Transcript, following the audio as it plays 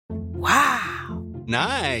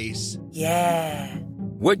Nice. Yeah.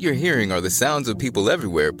 What you're hearing are the sounds of people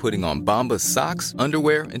everywhere putting on Bombas socks,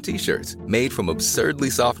 underwear, and T-shirts made from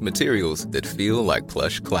absurdly soft materials that feel like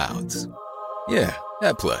plush clouds. Yeah,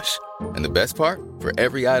 that plush. And the best part? For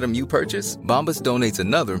every item you purchase, Bombas donates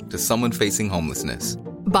another to someone facing homelessness.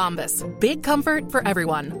 Bombas. Big comfort for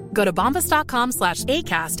everyone. Go to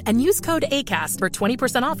bombas.com/ACAST and use code ACAST for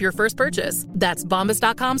 20% off your first purchase. That's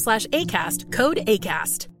bombas.com/ACAST. Code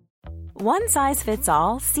ACAST. One size fits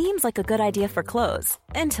all seems like a good idea for clothes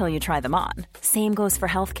until you try them on. Same goes for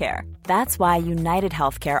healthcare. That's why United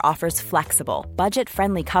Healthcare offers flexible,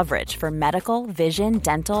 budget-friendly coverage for medical, vision,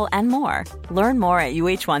 dental, and more. Learn more at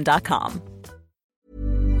uh1.com.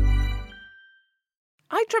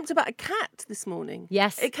 I dreamt about a cat this morning.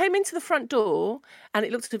 Yes. It came into the front door and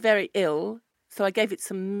it looked very ill, so I gave it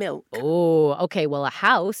some milk. Oh, okay. Well, a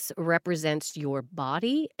house represents your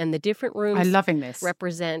body, and the different rooms I'm loving this.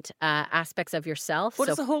 represent aspects of yourself. What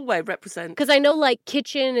does the hallway represent? Because I know, like,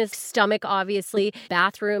 kitchen is stomach, obviously.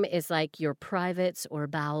 Bathroom is, like, your privates or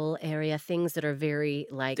bowel area, things that are very,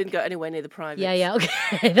 like... Didn't go anywhere near the private. Yeah,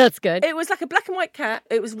 okay. That's good. It was like a black and white cat.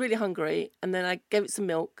 It was really hungry, and then I gave it some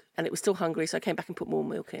milk, and it was still hungry, so I came back and put more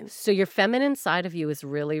milk in. So your feminine side of you is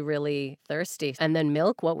really, really thirsty. And then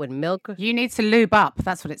milk, what would milk... You need to lube up.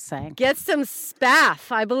 That's what it's saying. Get some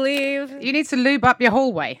spaff, I believe. You need to lube up your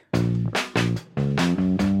hallway.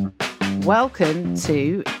 Welcome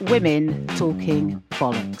to Women Talking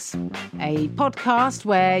Bollocks, a podcast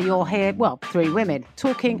where you'll hear, well, three women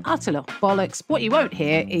talking utter bollocks. What you won't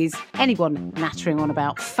hear is anyone nattering on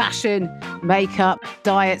about fashion, makeup,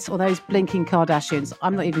 diets, or those blinking Kardashians.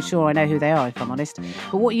 I'm not even sure I know who they are, if I'm honest.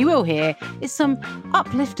 But what you will hear is some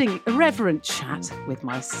uplifting, irreverent chat with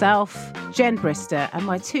myself, Jen Brister, and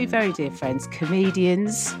my two very dear friends,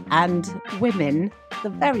 comedians and women, the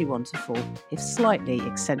very wonderful, if slightly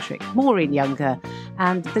eccentric, Maureen Younger,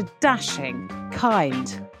 and the dashing,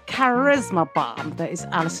 kind, charisma bomb that is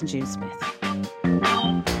Alison June Smith.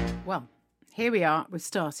 Well, here we are. We've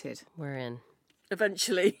started. We're in.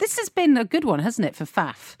 Eventually. This has been a good one, hasn't it, for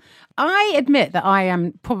faff? I admit that I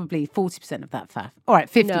am probably 40% of that faff. All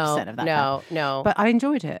right, 50% of that faff. No. But I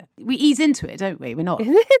enjoyed it. We ease into it, don't we? We're not...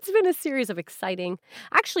 It's been a series of exciting...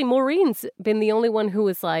 Actually, Maureen's been the only one who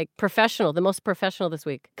was, like, professional, the most professional this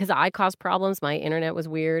week. Because I caused problems. My internet was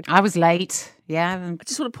weird. I was late. Yeah. I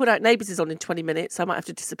just want to put out Neighbours is on in 20 minutes, so I might have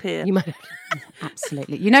to disappear. You might...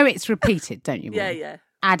 Absolutely. You know it's repeated, don't you, Maureen? Yeah.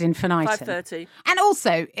 Ad infinitum. 5:30. And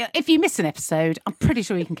also, if you miss an episode, I'm pretty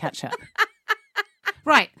sure you can catch up.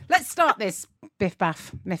 Right, let's start this biff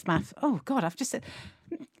baff, miff maff. Oh, God, I've just said...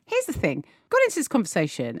 Here's the thing. Got into this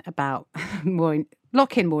conversation about Maureen,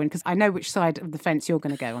 lock in Maureen, because I know which side of the fence you're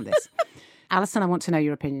going to go on this. Alison, I want to know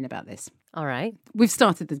your opinion about this. All right. We've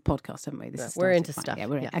started the podcast, haven't we? We're into stuff. Yeah,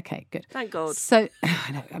 we're in. Okay, good. Thank God. So,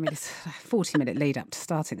 I know, I mean, it's a 40-minute lead up to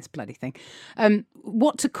starting this bloody thing.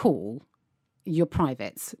 What to call your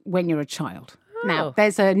privates when you're a child. Now,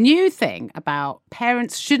 there's a new thing about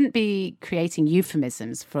parents shouldn't be creating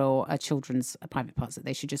euphemisms for children's private parts, that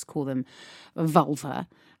they should just call them vulva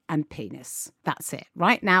and penis. That's it,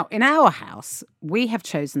 right? Now, in our house, we have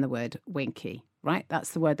chosen the word winky, right?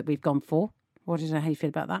 That's the word that we've gone for. I don't know how you feel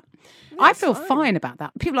about that. I feel fine about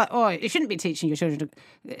that. People are like, oh, you shouldn't be teaching your children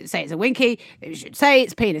to say it's a winky. You should say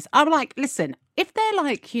it's penis. I'm like, listen, if they're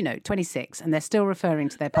like, 26 and they're still referring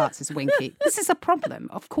to their parts as winky, this is a problem.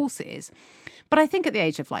 Of course it is. But I think at the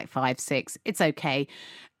age of like 5, 6, it's okay.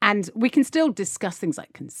 And we can still discuss things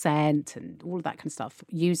like consent and all of that kind of stuff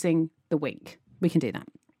using the wink. We can do that.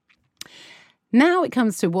 Now it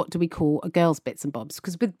comes to what do we call a girl's bits and bobs?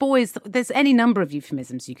 Because with boys, there's any number of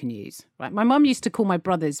euphemisms you can use, right? My mum used to call my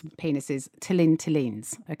brother's penises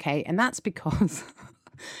tillins, okay? And that's because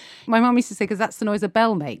my mum used to say, because that's the noise a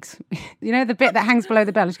bell makes. You know, the bit that hangs below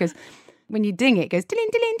the bell? And she goes, when you ding it, it goes tillin,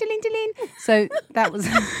 tillin, tillin, tillin. So that was,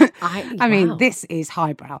 I mean, this is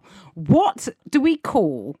highbrow. What do we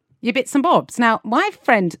call your bits and bobs? Now, my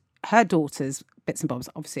friend, her daughter's bits and bobs,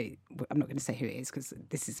 obviously, I'm not going to say who it is because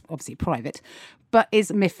this is obviously private, but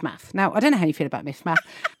is Miff Maff. Now, I don't know how you feel about Miff Maff.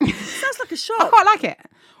 Sounds like a shot. I quite like it.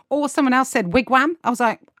 Or someone else said wigwam. I was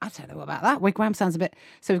like, I don't know about that. Wigwam sounds a bit...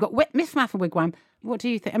 So we've got Miff Maff and wigwam. What do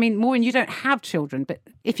you think? I mean, Maureen, you don't have children, but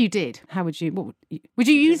if you did, how would you... Would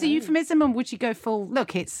you use a euphemism, or would you go full,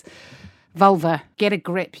 look, it's vulva, get a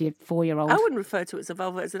grip, you 4-year-old? I wouldn't refer to it as a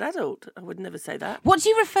vulva as an adult. I would never say that. What do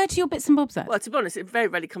you refer to your bits and bobs as? Well, to be honest, it very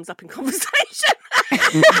rarely comes up in conversation.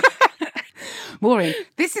 Maureen,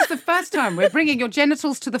 this is the first time we're bringing your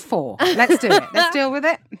genitals to the fore. Let's do it. Let's deal with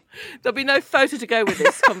it. There'll be no photo to go with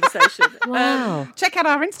this conversation. Wow. Check out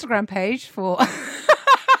our Instagram page for...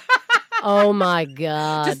 Oh my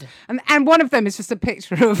God. And one of them is just a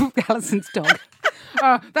picture of Alison's dog.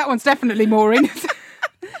 That one's definitely Maureen.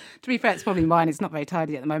 To be fair, it's probably mine. It's not very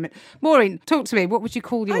tidy at the moment. Maureen, talk to me. What would you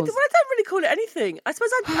call yours? I don't really call it anything. I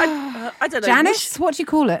suppose I don't know. Janice? What do you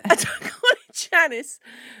call it? I don't call it Janice.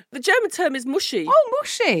 The German term is mushy. Oh,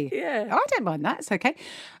 mushy. Yeah. Oh, I don't mind that. It's okay.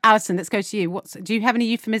 Alison, let's go to you. Do you have any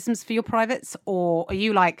euphemisms for your privates? Or are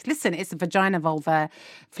you like, listen, it's a vagina, vulva,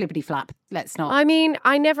 flippity flap. Let's not. I mean,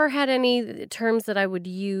 I never had any terms that I would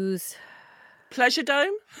use. Pleasure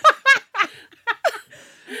dome?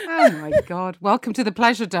 Oh, my God. Welcome to the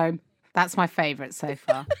Pleasure Dome. That's my favourite so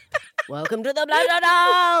far. Welcome to the Pleasure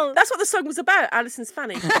Dome. That's what the song was about, Alison's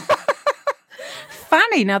Fanny.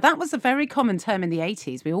 Fanny. Now, that was a very common term in the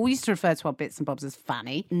 80s. We all used to refer to our bits and bobs as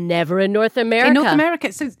fanny. Never in North America. In North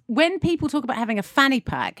America. So when people talk about having a fanny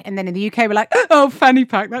pack, and then in the UK we're like, oh, fanny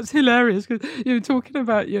pack, that's hilarious because you're talking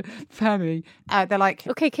about your fanny. They're like...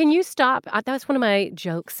 Okay, can you stop? That's one of my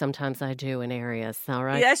jokes sometimes I do in areas, all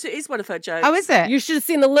right? Yes, it is one of her jokes. Oh, is it? You should have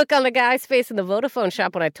seen the look on the guy's face in the Vodafone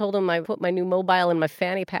shop when I told him I put my new mobile in my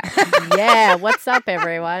fanny pack. Yeah, what's up,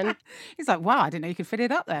 everyone? He's like, wow, I didn't know you could fit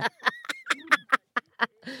it up there.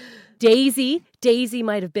 Daisy. Daisy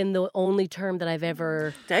might have been the only term that I've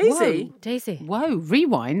ever... Daisy? Whoa, Daisy. Whoa,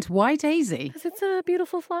 rewind. Why Daisy? Because it's a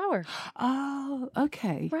beautiful flower. Oh,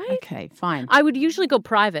 okay. Right? Okay, fine. I would usually go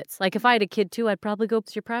privates. Like if I had a kid too, I'd probably go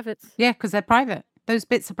to your privates. Yeah, because they're private. Those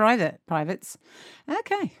bits are privates.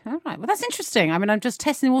 Okay, all right. Well, that's interesting. I mean, I'm just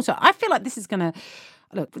testing the water. I feel like this is going to...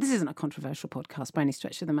 Look, this isn't a controversial podcast by any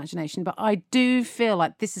stretch of the imagination, but I do feel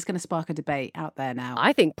like this is going to spark a debate out there now.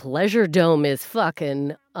 I think Pleasure Dome is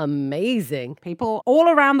fucking amazing. People all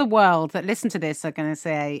around the world that listen to this are going to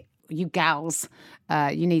say, you gals,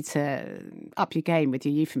 you need to up your game with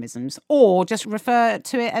your euphemisms, or just refer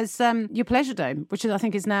to it as your Pleasure Dome, which I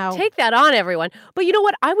think is now... Take that on, everyone. But you know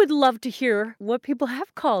what? I would love to hear what people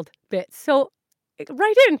have called bits. So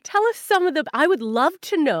write in. Tell us some of the... I would love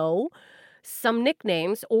to know some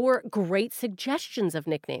nicknames or great suggestions of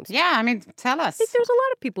nicknames. Yeah, I mean, tell us. I think there's a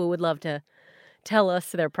lot of people who would love to tell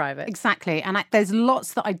us their private. Exactly. And there's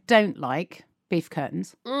lots that I don't like. Beef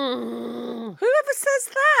curtains. Whoever says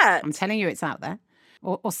that? I'm telling you, it's out there.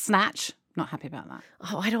 Or snatch. Not happy about that.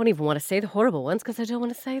 Oh, I don't even want to say the horrible ones because I don't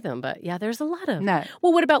want to say them. But yeah, there's a lot of... No.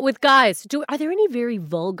 Well, what about with guys? Are there any very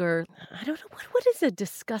vulgar... I don't know. What is a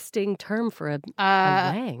disgusting term for a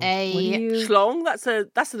wang? Schlong?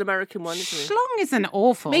 That's an American one, isn't it? Schlong isn't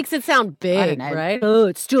awful. Makes it sound big, right? Oh,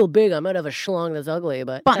 it's still big. I might have a schlong that's ugly,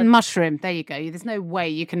 but... Button mushroom. There you go. There's no way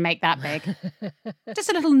you can make that big. Just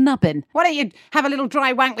a little nubbin. Why don't you have a little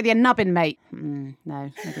dry wank with your nubbin, mate? No,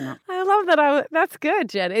 maybe not. I love that. That's good,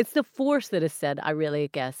 Jen. It's the force that is said, I really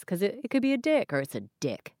guess, because it could be a dick or it's a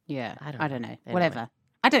dick. Yeah, I don't know. Anyway. Whatever.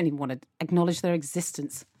 I don't even want to acknowledge their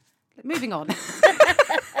existence. Moving on.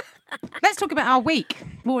 Let's talk about our week.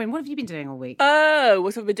 Maureen, what have you been doing all week? Oh,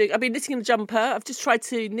 what have I been doing? I've been knitting a jumper. I've just tried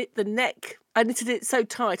to knit the neck. I knitted it so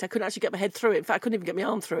tight I couldn't actually get my head through it. In fact, I couldn't even get my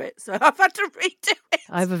arm through it. So I've had to redo it.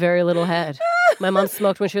 I have a very little head. My mum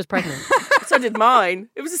smoked when she was pregnant. So did mine.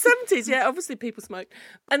 It was the 70s, yeah. Obviously, people smoked.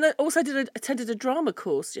 And then also attended a drama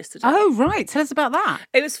course yesterday. Oh, right. Tell us about that.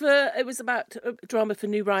 It was about drama for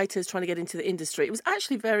new writers trying to get into the industry. It was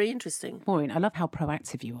actually very interesting. Maureen, I love how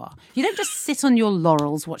proactive you are. You don't just sit on your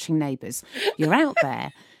laurels watching Neighbours. You're out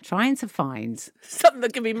there trying to find something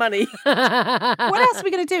that can be money. What else are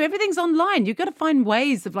we going to do? Everything's online. You've got to find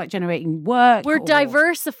ways of like generating work. We're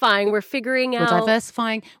diversifying. We're figuring out. We're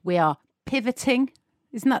diversifying. We are pivoting.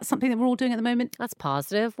 Isn't that something that we're all doing at the moment? That's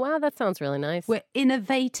positive. Wow, that sounds really nice. We're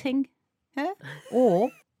innovating. Yeah?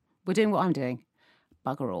 Or we're doing what I'm doing.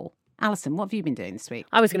 Bugger all. Alison, what have you been doing this week?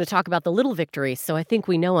 I was going to talk about the little victories, so I think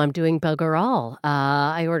we know I'm doing bugger all.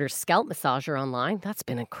 I ordered scalp massager online. That's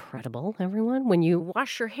been incredible, everyone. When you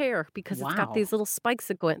wash your hair, because it's got these little spikes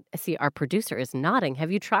that go in. See, our producer is nodding.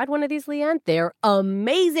 Have you tried one of these, Leanne? They're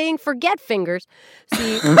amazing. Forget fingers. So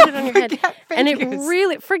you put it on your head, and it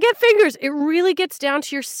really, forget fingers. It really gets down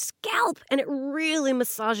to your scalp, and it really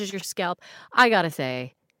massages your scalp. I got to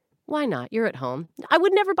say, why not? You're at home. I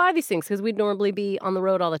would never buy these things because we'd normally be on the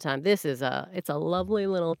road all the time. This is it's a lovely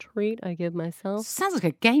little treat I give myself. Sounds like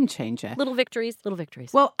a game changer. Little victories, little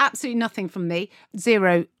victories. Well, absolutely nothing from me.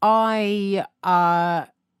 Zero. I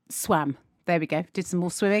swam. There we go. Did some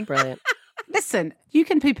more swimming. Brilliant. Listen, you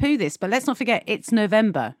can poo-poo this, but let's not forget it's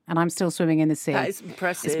November and I'm still swimming in the sea. That is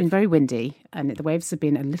impressive. It's been very windy and the waves have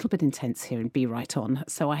been a little bit intense here in Be Right On.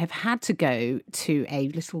 So I have had to go to a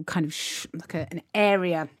little kind of like an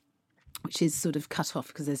area which is sort of cut off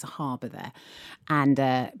because there's a harbour there. And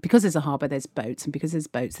because there's a harbour, there's boats. And because there's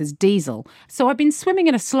boats, there's diesel. So I've been swimming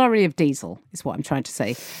in a slurry of diesel, is what I'm trying to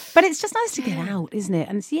say. But it's just nice to get out, isn't it?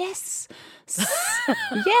 And it's, yes,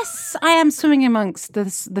 I am swimming amongst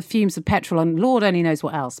the fumes of petrol and Lord only knows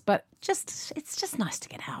what else. But it's just nice to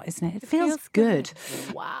get out, isn't it? It feels good.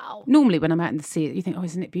 Wow. Normally when I'm out in the sea, you think, oh,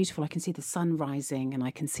 isn't it beautiful? I can see the sun rising and I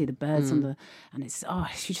can see the birds and it's,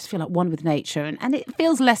 you just feel like one with nature. And it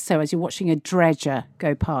feels less so as you're watching a dredger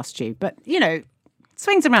go past you. But,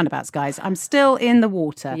 swings and roundabouts, guys. I'm still in the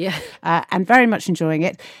water and very much enjoying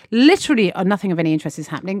it. Literally nothing of any interest is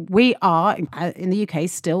happening. We are, in the UK,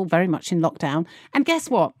 still very much in lockdown. And guess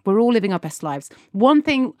what? We're all living our best lives. One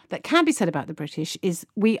thing that can be said about the British is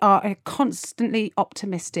we are a constantly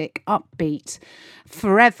optimistic, upbeat,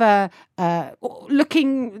 forever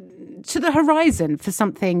looking to the horizon for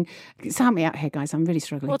something. So help me out here, guys. I'm really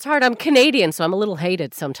struggling. Well, it's hard. I'm Canadian, so I'm a little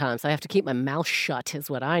hated sometimes. I have to keep my mouth shut is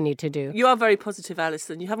what I need to do. You are very positive,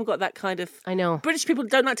 Alison. You haven't got that kind of... I know. British people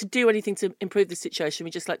don't like to do anything to improve the situation.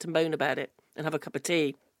 We just like to moan about it and have a cup of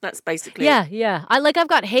tea. That's basically it. Yeah. I've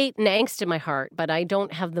got hate and angst in my heart, but I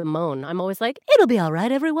don't have the moan. I'm always like, it'll be all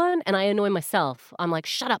right, everyone. And I annoy myself. I'm like,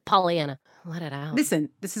 shut up, Pollyanna. Let it out. Listen,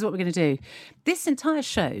 this is what we're going to do. This entire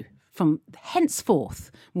show, from henceforth,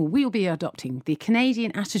 we'll be adopting the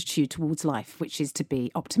Canadian attitude towards life, which is to be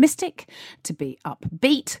optimistic, to be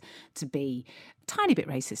upbeat, to be a tiny bit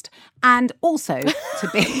racist, and also to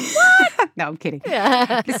be... No, I'm kidding.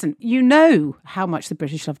 Yeah. Listen, you know how much the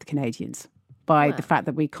British love the Canadians by the fact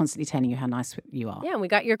that we're constantly telling you how nice you are. Yeah, we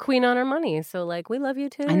got your queen on our money, so, we love you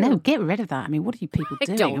too. I know, get rid of that. I mean, what are you people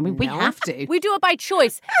doing? We have to. We do it by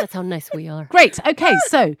choice. That's how nice we are. Great. Okay,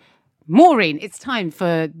 so... Maureen, it's time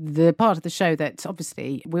for the part of the show that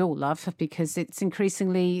obviously we all love because it's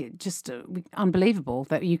increasingly just unbelievable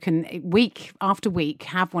that you can week after week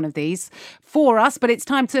have one of these for us, but it's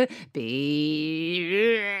time to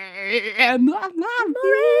be Maureen.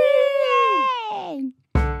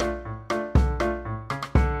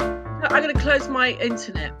 I'm going to close my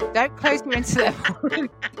internet. Don't close your internet.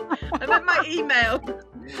 I'm at my email.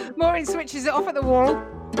 Maureen switches it off at the wall.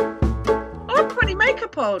 Oh, I'm putting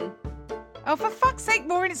makeup on. Oh, for fuck's sake,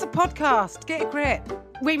 Maureen, it's a podcast. Get a grip.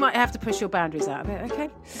 We might have to push your boundaries out a bit, okay?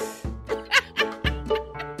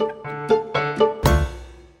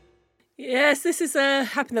 Yes, this is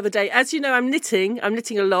happened the other day. As you know, I'm knitting. I'm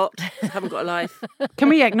knitting a lot. I haven't got a life. Can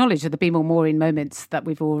we acknowledge the Be More Maureen moments that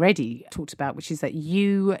we've already talked about, which is that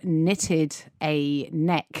you knitted a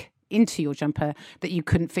neck into your jumper that you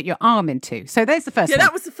couldn't fit your arm into. So there's the first one. Yeah,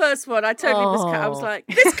 that was the first one. I totally I was like,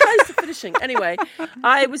 this close to finishing. Anyway,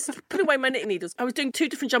 I was putting away my knitting needles. I was doing 2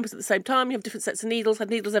 different jumpers at the same time. You have different sets of needles, had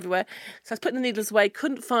needles everywhere. So I was putting the needles away,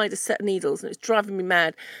 couldn't find a set of needles, and it was driving me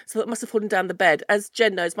mad. So that must have fallen down the bed. As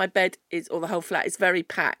Jen knows, my bed or the whole flat is very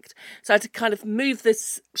packed. So I had to kind of move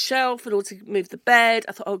this shelf in order to move the bed.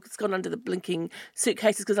 I thought, it's gone under the blinking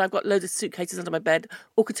suitcases because I've got loads of suitcases under my bed,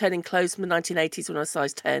 all containing clothes from the 1980s when I was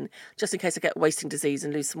size 10, just in case I get wasting disease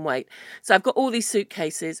and lose some weight. So I've got all these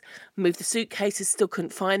suitcases, moved the suitcases, still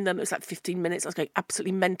couldn't find them. It was like 15 minutes. I was going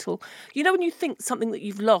absolutely mental. You know when you think something that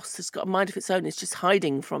you've lost has got a mind of its own, it's just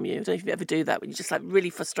hiding from you. I don't know if you ever do that when you're just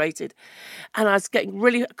really frustrated. And I was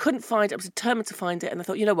couldn't find it. I was determined to find it. And I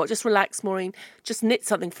thought, you know what, just relax, Maureen, just knit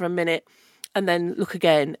something for a minute and then look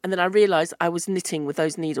again. And then I realised I was knitting with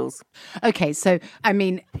those needles. Okay, so, I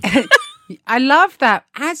mean... I love that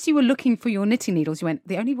as you were looking for your knitting needles, you went,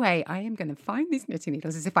 the only way I am going to find these knitting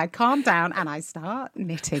needles is if I calm down and I start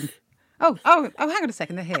knitting. Oh, hang on a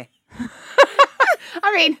second, they're here.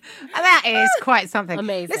 I mean, that is quite something.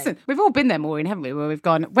 Amazing. Listen, we've all been there, Maureen, haven't we? Where we've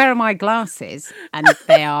gone, where are my glasses? And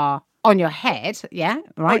they are on your head, yeah,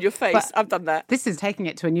 right? On your face, but I've done that. This is taking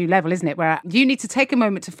it to a new level, isn't it? Where you need to take a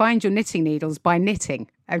moment to find your knitting needles by knitting,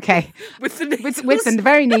 okay? With the needles. With the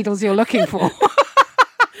very needles you're looking for.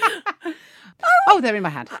 Oh, they're in my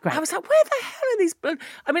hand. Great. I was like, where the hell are these?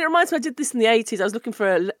 I mean, it reminds me, I did this in the 80s. I was looking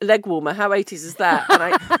for a leg warmer. How 80s is that? And I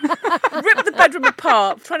ripped the bedroom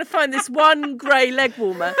apart, trying to find this one grey leg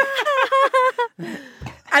warmer.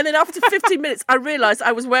 And then after 15 minutes, I realised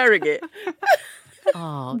I was wearing it.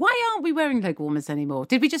 Oh. Why aren't we wearing leg warmers anymore?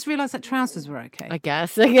 Did we just realise that trousers were okay? I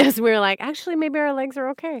guess we were like, actually, maybe our legs are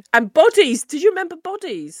okay. And bodies. Did you remember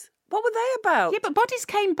bodies? What were they about? Yeah, but bodies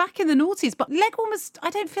came back in the noughties. But leg warmers, I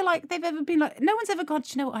don't feel like they've ever been like... No one's ever gone,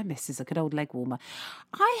 do you know what I miss is a good old leg warmer.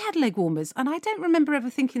 I had leg warmers and I don't remember ever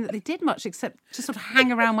thinking that they did much except just sort of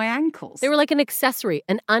hang around my ankles. They were like an accessory,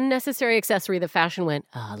 an unnecessary accessory that fashion went,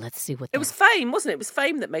 let's see what... It was fame, wasn't it? It was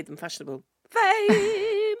fame that made them fashionable.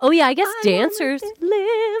 Fame! Oh, yeah, I guess dancers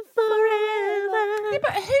live forever. Yeah,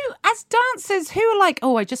 but who, as dancers who are like,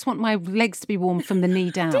 oh, I just want my legs to be warm from the knee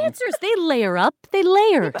down. Dancers, they layer up. They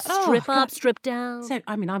layer. but, strip up, strip down. So,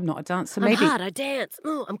 I mean, I'm not a dancer. I'm Maybe. hot, I dance.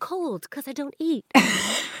 Oh, I'm cold because I don't eat.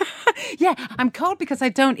 Yeah, I'm cold because I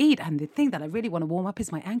don't eat. And the thing that I really want to warm up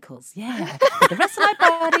is my ankles. Yeah. The rest of my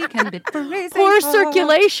body can be freezing. Poor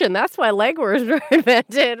circulation. That's why leg warmers were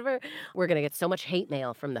invented. We're going to get so much hate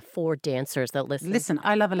mail from the 4 dancers that listen. Listen,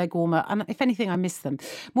 I love a leg warmer. And if anything, I miss them.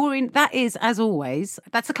 Maureen, that is, as always,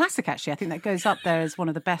 that's a classic, actually. I think that goes up there as one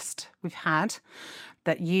of the best we've had.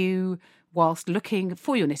 That you, whilst looking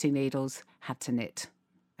for your knitting needles, had to knit.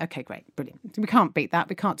 Okay, great, brilliant. We can't beat that.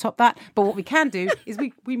 We can't top that. But what we can do is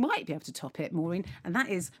we might be able to top it, Maureen. And that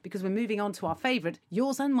is because we're moving on to our favourite,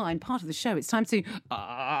 yours and mine, part of the show. It's time to...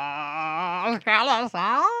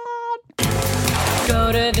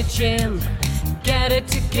 Go to the gym, get it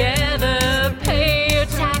together, pay your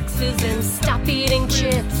taxes and stop eating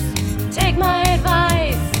chips. Take my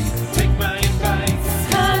advice. Take my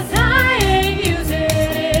advice. 'Cause I ain't using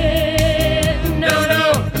it. No.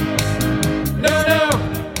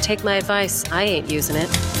 Take my advice. I ain't using it.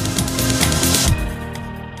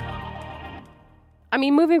 I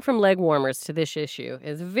mean, moving from leg warmers to this issue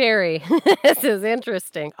is this is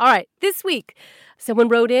interesting. All right, this week, someone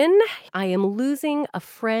wrote in, I am losing a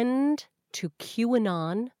friend to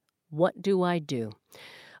QAnon. What do I do?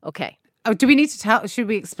 Okay. Oh, do we need to should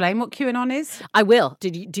we explain what QAnon is? I will. Do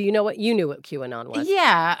you know what QAnon was?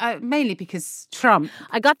 Yeah, mainly because Trump.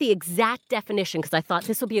 I got the exact definition because I thought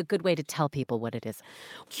this will be a good way to tell people what it is.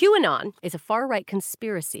 QAnon is a far-right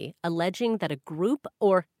conspiracy alleging that a group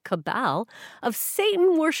or cabal of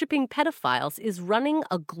Satan-worshipping pedophiles is running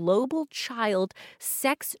a global child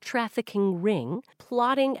sex trafficking ring,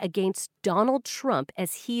 plotting against Donald Trump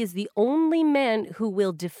as he is the only man who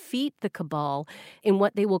will defeat the cabal in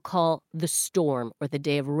what they will call the storm or the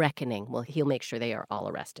day of reckoning. Well, he'll make sure they are all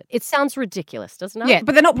arrested. It sounds ridiculous, doesn't it? Yeah,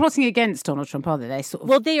 but they're not plotting against Donald Trump, are they? They sort of...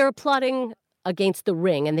 Well, they are plotting against the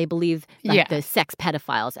ring, and they believe the sex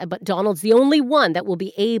pedophiles. But Donald's the only one that will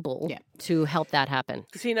be able to help that happen.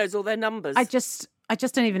 Because he knows all their numbers. I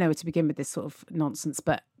just don't even know where to begin with this sort of nonsense.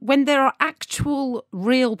 But when there are actual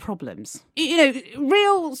real problems,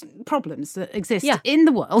 real problems that exist in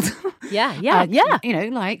the world.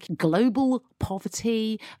 Like global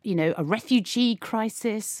poverty, a refugee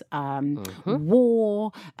crisis,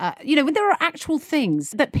 war, when there are actual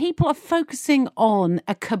things that people are focusing on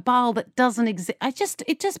a cabal that doesn't exist.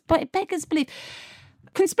 It beggars belief.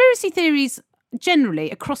 Conspiracy theories generally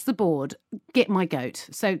across the board get my goat.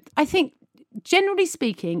 So I think, generally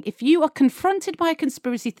speaking, if you are confronted by a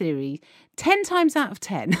conspiracy theory 10 times out of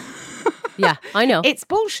 10... Yeah, I know. It's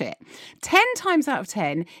bullshit. 10 times out of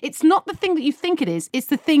 10, it's not the thing that you think it is, it's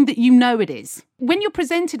the thing that you know it is. When you're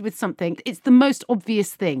presented with something, it's the most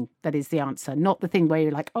obvious thing that is the answer, not the thing where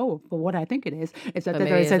you're like, oh, well, what I think it is that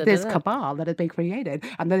there is this cabal that has been created,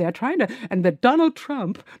 and they are trying to, and the Donald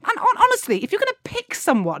Trump. And honestly, if you're going to pick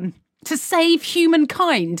someone to save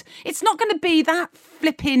humankind, it's not going to be that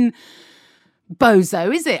flipping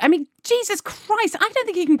bozo, is it? I mean, Jesus Christ, I don't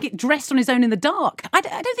think he can get dressed on his own in the dark. I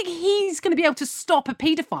don't think he's going to be able to stop a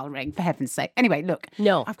paedophile ring, for heaven's sake. Anyway, look.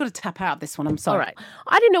 No. I've got to tap out this one. I'm sorry. All right.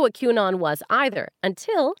 I didn't know what QAnon was either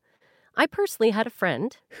until I personally had a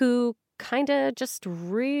friend who kind of just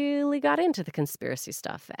really got into the conspiracy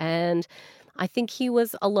stuff. And I think he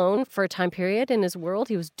was alone for a time period in his world.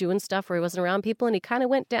 He was doing stuff where he wasn't around people, and he kind of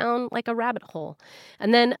went down like a rabbit hole.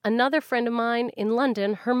 And then another friend of mine in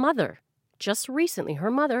London, her mother, just recently, her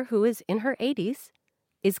mother, who is in her 80s,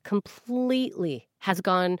 has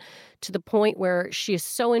gone to the point where she is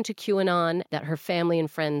so into QAnon that her family and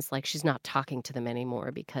friends, she's not talking to them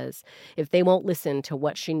anymore because if they won't listen to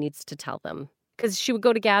what she needs to tell them. Because she would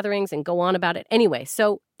go to gatherings and go on about it anyway.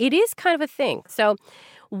 So it is kind of a thing. So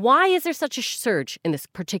why is there such a surge in this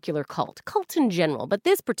particular cult? Cult in general, but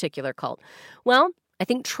this particular cult. Well, I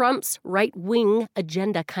think Trump's right-wing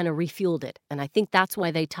agenda kind of refueled it, and I think that's why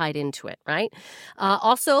they tied into it, right?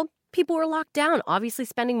 Also, people were locked down, obviously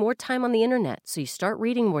spending more time on the internet, so you start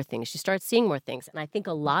reading more things, you start seeing more things, and I think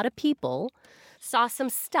a lot of people saw some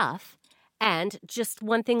stuff, and just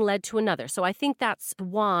one thing led to another. So I think that's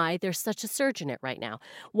why there's such a surge in it right now.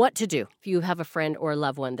 What to do if you have a friend or a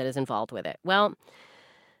loved one that is involved with it? Well,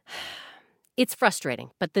 it's frustrating,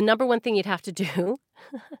 but the number one thing you'd have to do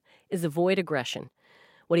is avoid aggression.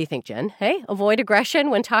 What do you think, Jen? Hey, avoid aggression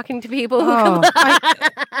when talking to people who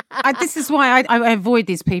This is why I avoid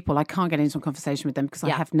these people. I can't get into a conversation with them because I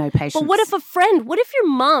have no patience. But what if your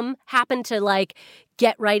mum happened to like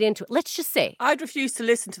get right into it? Let's just say. I'd refuse to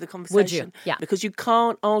listen to the conversation. Would you? Yeah. Because you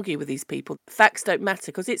can't argue with these people. Facts don't matter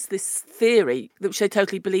because it's this theory which they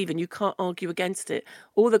totally believe in. You can't argue against it.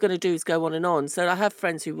 All they're going to do is go on and on. So I have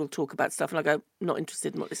friends who will talk about stuff and I go, not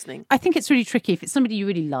interested, not listening. I think it's really tricky. If it's somebody you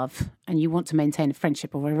really love and you want to maintain a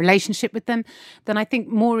friendship or a relationship with them, then I think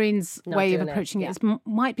Maureen's way of approaching it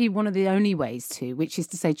might be one of the only ways to, which is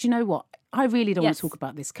to say, do you know what? I really don't want to talk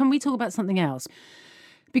about this. Can we talk about something else?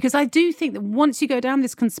 Because I do think that once you go down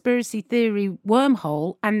this conspiracy theory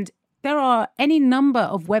wormhole, and there are any number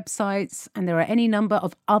of websites and there are any number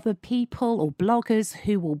of other people or bloggers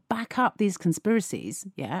who will back up these conspiracies,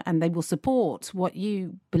 and they will support what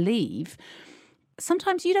you believe.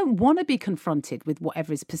 Sometimes you don't want to be confronted with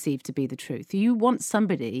whatever is perceived to be the truth. You want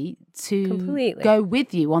somebody to go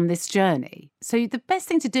with you on this journey. So the best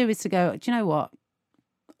thing to do is to go, do you know what?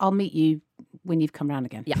 I'll meet you when you've come around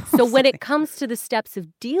again. Yeah. So when it comes to the steps of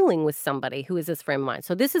dealing with somebody who is this frame of mind,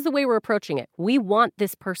 so this is the way we're approaching it. We want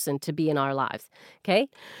this person to be in our lives. Okay.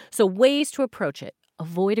 So ways to approach it.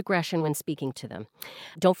 Avoid aggression when speaking to them.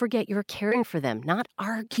 Don't forget you're caring for them, not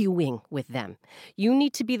arguing with them. You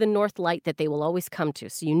need to be the north light that they will always come to.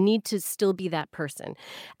 So you need to still be that person.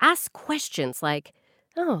 Ask questions like,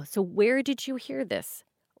 oh, so where did you hear this?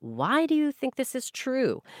 Why do you think this is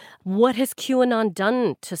true? What has QAnon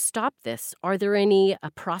done to stop this? Are there any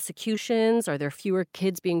prosecutions? Are there fewer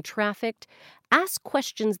kids being trafficked? Ask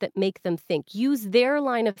questions that make them think. Use their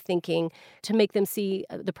line of thinking to make them see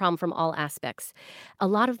the problem from all aspects. A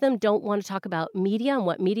lot of them don't want to talk about media and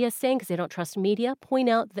what media is saying because they don't trust media. Point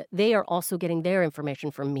out that they are also getting their information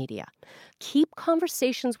from media. Keep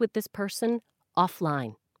conversations with this person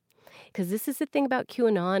offline. Because this is the thing about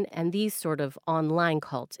QAnon and these sort of online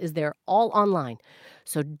cults is they're all online.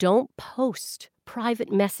 So don't post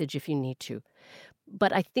private message if you need to.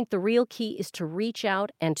 But I think the real key is to reach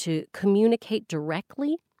out and to communicate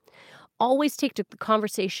directly. Always take the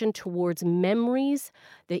conversation towards memories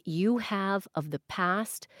that you have of the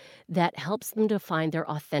past that helps them to find their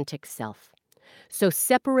authentic self. So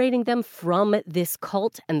separating them from this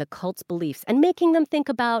cult and the cult's beliefs and making them think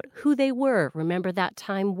about who they were. Remember that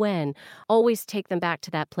time when. Always take them back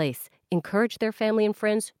to that place. Encourage their family and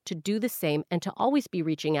friends to do the same and to always be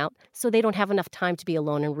reaching out so they don't have enough time to be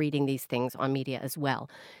alone and reading these things on media as well.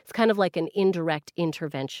 It's kind of like an indirect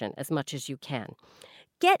intervention as much as you can.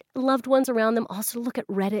 Get loved ones around them also to look at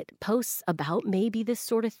Reddit posts about maybe this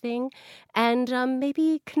sort of thing and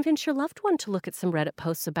maybe convince your loved one to look at some Reddit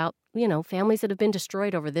posts about, families that have been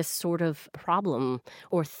destroyed over this sort of problem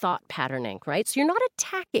or thought patterning, right? So you're not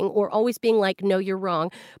attacking or always being like, no, you're wrong,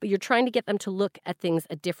 but you're trying to get them to look at things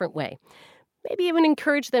a different way. Maybe even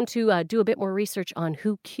encourage them to do a bit more research on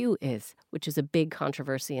who Q is, which is a big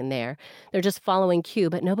controversy in there. They're just following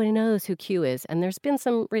Q, but nobody knows who Q is. And there's been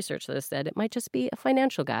some research that has said it might just be a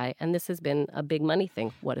financial guy. And this has been a big money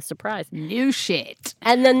thing. What a surprise. New shit.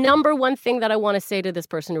 And the number one thing that I want to say to this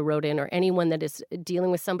person who wrote in or anyone that is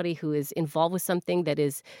dealing with somebody who is involved with something that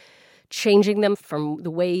is changing them from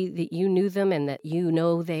the way that you knew them and that you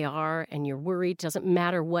know they are and you're worried. Doesn't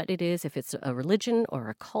matter what it is, if it's a religion or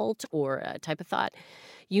a cult or a type of thought,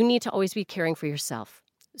 you need to always be caring for yourself.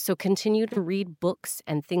 So continue to read books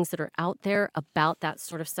and things that are out there about that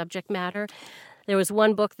sort of subject matter. There was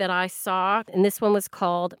one book that I saw, and this one was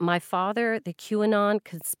called My Father, the QAnon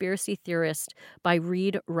Conspiracy Theorist by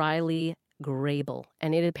Reed Riley Grable,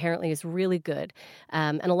 and it apparently is really good.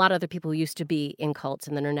 And a lot of other people who used to be in cults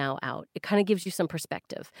and then are now out. It kind of gives you some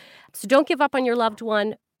perspective. So don't give up on your loved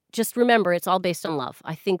one. Just remember, it's all based on love.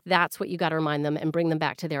 I think that's what you got to remind them and bring them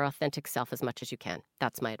back to their authentic self as much as you can.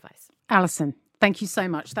 That's my advice. Alison, thank you so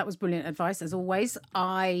much. That was brilliant advice, as always.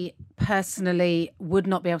 I personally would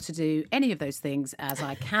not be able to do any of those things as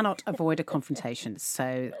I cannot avoid a confrontation.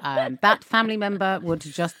 So that family member would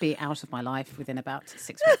just be out of my life within about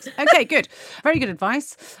 6 weeks. Okay, good. Very good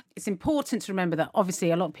advice. It's important to remember that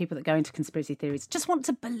obviously a lot of people that go into conspiracy theories just want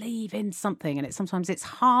to believe in something, and sometimes it's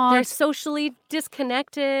hard. They're socially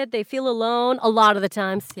disconnected. They feel alone a lot of the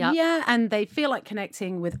times. Yeah. Yeah, and they feel like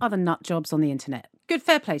connecting with other nut jobs on the internet. Good,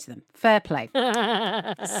 fair play to them. Fair play.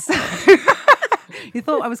 So, you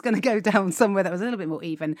thought I was going to go down somewhere that was a little bit more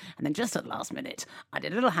even, and then just at the last minute, I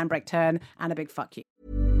did a little handbrake turn and a big fuck you.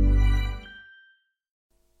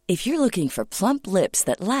 If you're looking for plump lips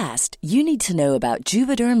that last, you need to know about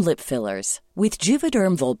Juvederm lip fillers. With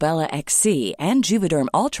Juvederm Volbella XC and Juvederm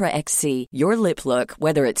Ultra XC, your lip look,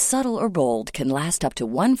 whether it's subtle or bold, can last up to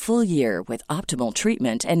 1 full year with optimal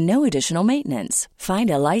treatment and no additional maintenance. Find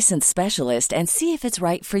a licensed specialist and see if it's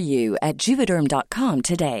right for you at Juvederm.com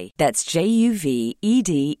today. That's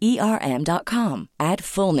JUVEDERM.com. Add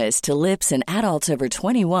fullness to lips in adults over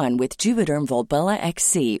 21 with Juvederm Volbella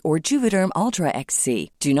XC or Juvederm Ultra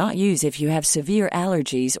XC. Do not use if you have severe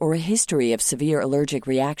allergies or a history of severe allergic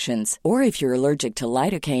reactions, or if you're allergic to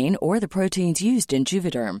lidocaine or the proteins used in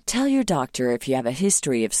Juvederm. Tell your doctor if you have a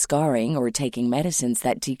history of scarring or taking medicines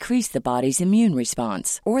that decrease the body's immune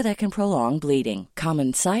response or that can prolong bleeding.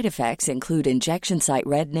 Common side effects include injection site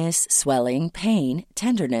redness, swelling, pain,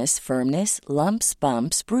 tenderness, firmness, lumps,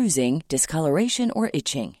 bumps, bruising, discoloration, or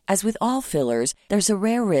itching. As with all fillers, there's a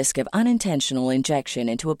rare risk of unintentional injection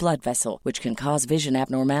into a blood vessel, which can cause vision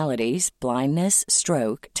abnormalities, blindness,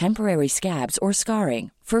 stroke, temporary scabs, or scarring.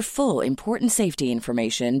 For full, important safety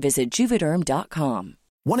information, visit Juvederm.com.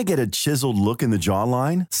 Want to get a chiseled look in the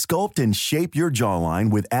jawline? Sculpt and shape your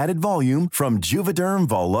jawline with added volume from Juvederm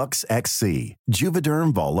Volux XC.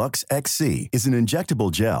 Juvederm Volux XC is an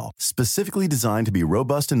injectable gel specifically designed to be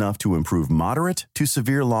robust enough to improve moderate to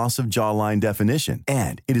severe loss of jawline definition.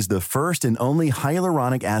 And it is the first and only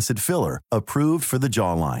hyaluronic acid filler approved for the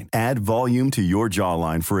jawline. Add volume to your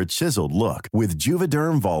jawline for a chiseled look with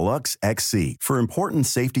Juvederm Volux XC. For important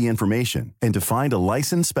safety information and to find a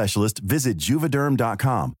licensed specialist, visit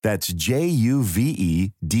Juvederm.com. That's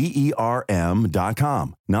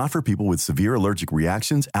JUVEDERM.com. Not for people with severe allergic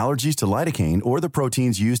reactions, allergies to lidocaine, or the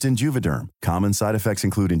proteins used in Juvederm. Common side effects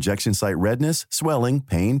include injection site redness, swelling,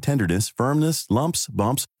 pain, tenderness, firmness, lumps,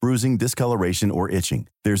 bumps, bruising, discoloration, or itching.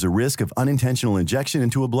 There's a risk of unintentional injection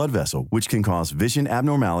into a blood vessel, which can cause vision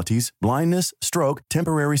abnormalities, blindness, stroke,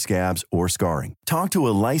 temporary scabs, or scarring. Talk to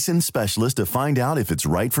a licensed specialist to find out if it's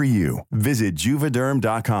right for you. Visit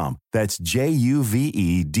Juvederm.com. That's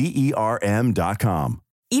JUVEDERM.com.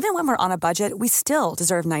 Even when we're on a budget, we still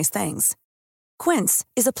deserve nice things. Quince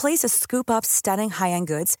is a place to scoop up stunning high-end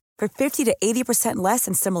goods for 50 to 80% less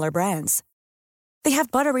than similar brands. They have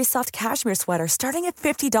buttery soft cashmere sweaters starting at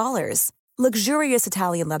 $50, luxurious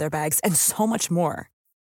Italian leather bags, and so much more.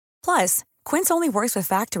 Plus, Quince only works with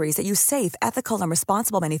factories that use safe, ethical, and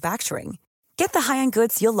responsible manufacturing. Get the high-end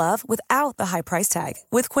goods you'll love without the high price tag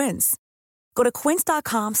with Quince. Go to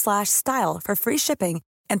quince.com/style for free shipping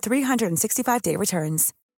and 365-day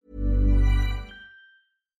returns.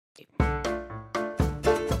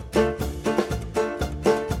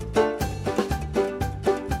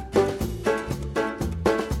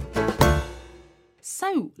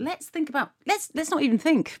 So let's think about let's not even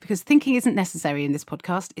think, because thinking isn't necessary in this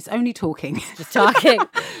podcast. It's only talking. Just talking. A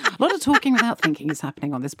lot of talking without thinking is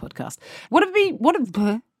happening on this podcast. What?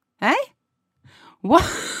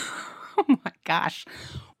 Oh my gosh.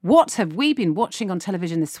 What have we been watching on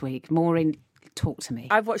television this week? Maureen, talk to me.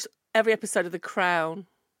 I've watched every episode of The Crown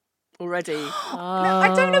already. No,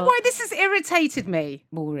 I don't know why this has irritated me,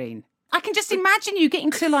 Maureen. I can just imagine you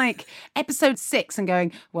getting to like episode 6 and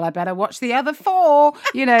going, well, I better watch the other 4,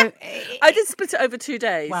 you know. I did split it over 2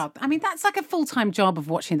 days. Wow. I mean, that's like a full-time job of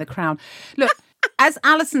watching The Crown. Look, as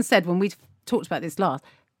Alison said when we talked about this last,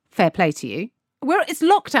 fair play to you. It's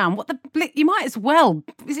lockdown. You might as well.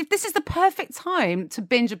 If this is the perfect time to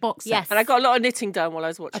binge a box set. Yes. And I got a lot of knitting done while I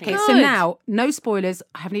was watching Okay, it. so now, no spoilers.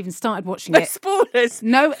 I haven't even started watching No it. spoilers.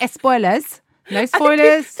 No spoilers. No I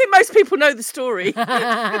spoilers. think most people know the story. Can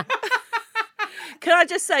I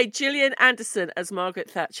just say, Gillian Anderson as Margaret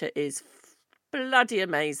Thatcher is bloody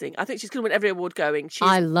amazing. I think she's going to win every award going.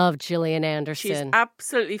 I love Gillian Anderson. She's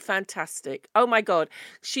absolutely fantastic. Oh my God.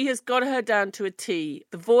 She has got her down to a T.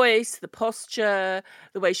 The voice, the posture,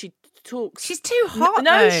 the way she talks. She's too hot,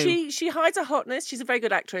 No, though. she hides her hotness. She's a very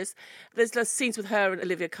good actress. There's scenes with her and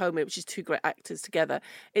Olivia Colman, which is 2 great actors together.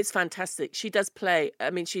 It's fantastic. She does play.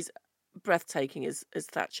 I mean, she's breathtaking as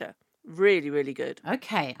Thatcher. Really, really good.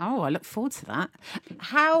 Okay. Oh, I look forward to that.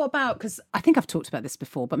 How about, because I think I've talked about this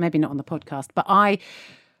before, but maybe not on the podcast, but I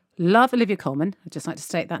love Olivia Colman. I'd just like to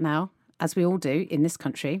state that now, as we all do in this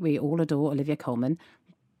country. We all adore Olivia Colman.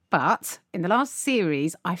 But in the last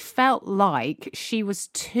series, I felt like she was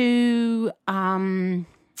too, I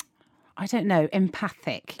don't know,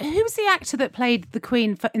 empathic. Who was the actor that played the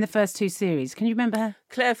Queen in the first 2 series? Can you remember her?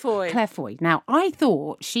 Claire Foy. Claire Foy. Now, I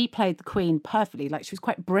thought she played the Queen perfectly. Like, she was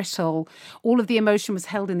quite brittle. All of the emotion was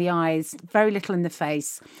held in the eyes, very little in the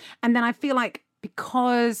face. And then I feel like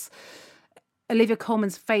because Olivia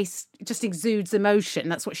Colman's face just exudes emotion,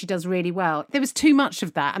 that's what she does really well. There was too much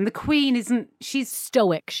of that. And the Queen she's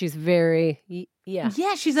stoic. She's very, yeah.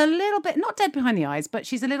 Yeah, she's a little bit, not dead behind the eyes, but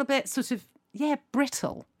she's a little bit sort of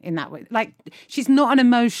brittle in that way. Like, she's not an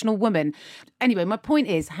emotional woman. Anyway, my point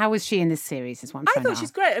is, how is she in this series is what I'm trying to I thought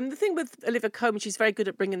she's great. And the thing with Olivia Colman, she's very good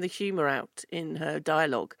at bringing the humour out in her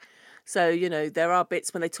dialogue. So, you know, there are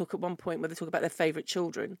bits when they talk at one point where they talk about their favourite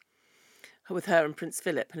children with her and Prince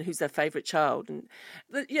Philip and who's their favourite child. And,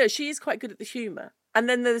 you know, she is quite good at the humour. And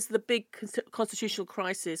then there's the big constitutional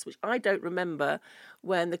crisis, which I don't remember,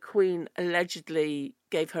 when the Queen allegedly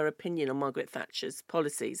gave her opinion on Margaret Thatcher's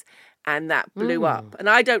policies, and that blew up. And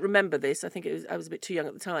I don't remember this. I think I was a bit too young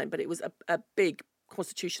at the time, but it was a big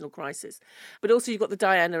constitutional crisis. But also you've got the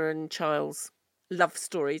Diana and Charles love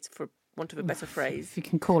story, for want of a better phrase. If you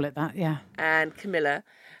can call it that, yeah. And Camilla.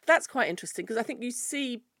 That's quite interesting because I think you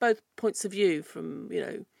see both points of view from, you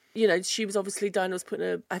know, she was obviously, Diana was putting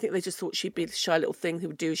her, I think they just thought she'd be the shy little thing who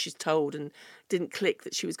would do as she's told, and didn't click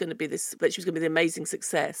that she was going to be this, that she was going to be the amazing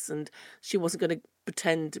success, and she wasn't going to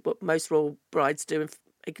pretend what most royal brides do and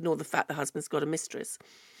ignore the fact the husband's got a mistress.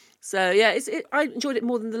 So, yeah, I enjoyed it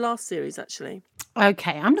more than the last series, actually.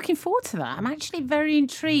 Okay, I'm looking forward to that. I'm actually very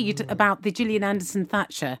intrigued about the Gillian Anderson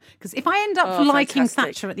Thatcher, because if I end up liking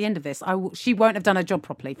Thatcher at the end of this, she won't have done her job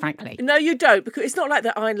properly, frankly. No, you don't, because it's not like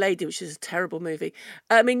The Iron Lady, which is a terrible movie.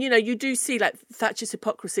 I mean, you know, you do see, like, Thatcher's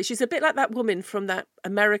hypocrisy. She's a bit like that woman from that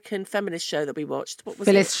American feminist show that we watched. What was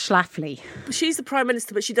Phyllis Schlafly. She's the Prime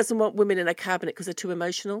Minister, but she doesn't want women in her cabinet because they're too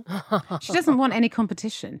emotional. She doesn't want any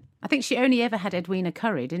competition. I think she only ever had Edwina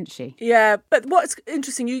Currie, didn't she? Yeah, but what's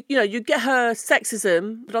interesting, you know, you get her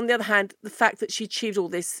sexism, but on the other hand, the fact that she achieved all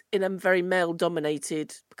this in a very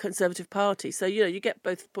male-dominated Conservative Party. So, you know, you get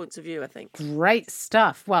both points of view, I think. Great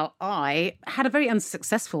stuff. Well, I had a very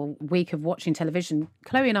unsuccessful week of watching television.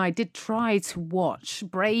 Chloe and I did try to watch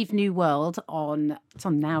Brave New World it's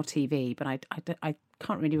on Now TV, but I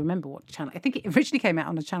can't really remember what channel. I think it originally came out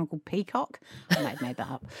on a channel called Peacock. I might have made that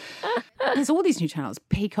up. There's all these new channels.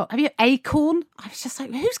 Peacock. Have you Acorn? I was just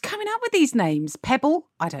like, who's coming up with these names? Pebble?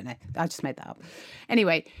 I don't know. I just made that up.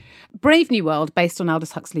 Anyway, Brave New World, based on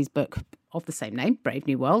Aldous Huxley's book of the same name, Brave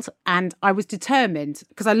New World. And I was determined,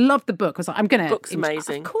 because I loved the book. I was like, Book's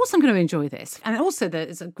amazing. Of course I'm going to enjoy this. And also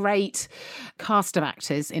there's a great cast of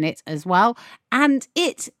actors in it as well. And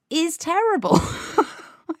it is terrible.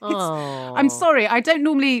 I'm sorry, I don't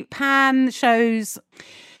normally pan shows.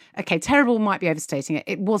 Okay, terrible might be overstating it.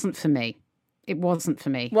 It wasn't for me.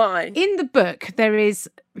 Why? In the book, there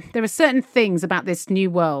are certain things about this new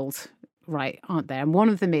world, right, aren't there? And one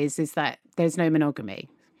of them is that there's no monogamy.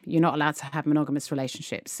 You're not allowed to have monogamous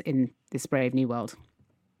relationships in this Brave New World.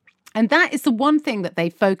 And that is the one thing that they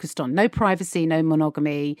focused on. No privacy, no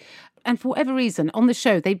monogamy. And for whatever reason, on the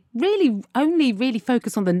show, they really only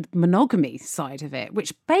focus on the monogamy side of it,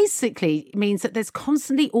 which basically means that there's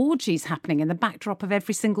constantly orgies happening in the backdrop of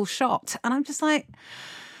every single shot. And I'm just like...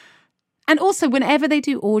 And also, whenever they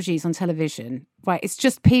do orgies on television, right, it's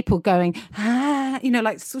just people going,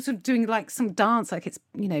 like sort of doing like some dance, like it's,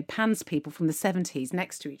 Pan's people from the 70s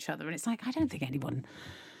next to each other. And it's like, I don't think anyone...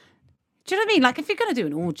 Do you know what I mean? Like, if you're going to do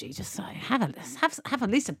an orgy, just like, have at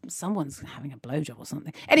least someone's having a blowjob or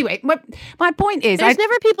something. Anyway, my point is... There's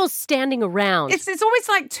never people standing around. It's always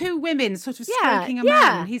like two women sort of stroking a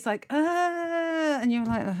man. And he's like, and you're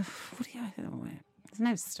like, what do you...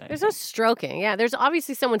 There's no stroking. Yeah, there's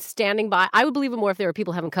obviously someone standing by. I would believe it more if there were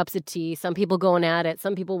people having cups of tea, some people going at it,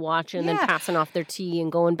 some people watching and then passing off their tea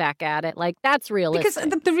and going back at it. Like, that's realistic.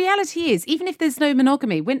 Because the reality is, even if there's no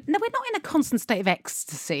monogamy, we're not in a constant state of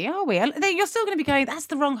ecstasy, are we? You're still going to be going, that's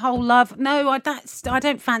the wrong whole love. No, I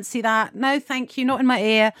don't fancy that. No, thank you, not in my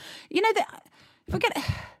ear. Forget it.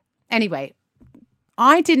 Anyway,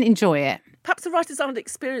 I didn't enjoy it. Perhaps the writers aren't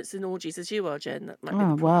experienced in orgies as you are, Jen. That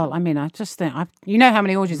might be well, I mean, I just think... you know how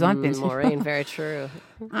many orgies I've been to. Maureen, very true.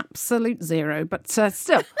 Absolute zero. But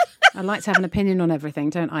still, I like to have an opinion on everything,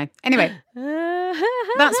 don't I? Anyway,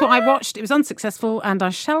 that's what I watched. It was unsuccessful, and I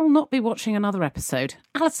shall not be watching another episode.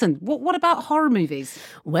 Alison, what about horror movies?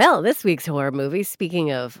 Well, this week's horror movie,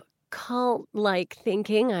 speaking of cult-like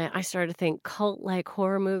thinking, I started to think cult-like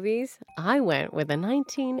horror movies. I went with a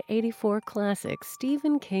 1984 classic,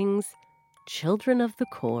 Stephen King's Children of the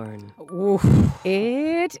Corn. Oof.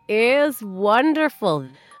 It is wonderful.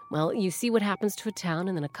 Well, you see what happens to a town,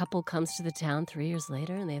 and then a couple comes to the town 3 years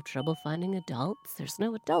later, and they have trouble finding adults. There's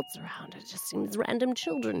no adults around. It just seems random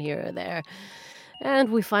children here or there. And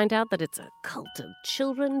we find out that it's a cult of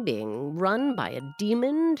children being run by a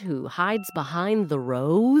demon who hides behind the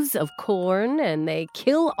rows of corn, and they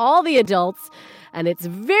kill all the adults. And it's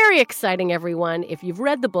very exciting, everyone. If you've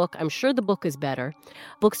read the book, I'm sure the book is better.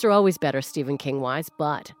 Books are always better, Stephen King-wise,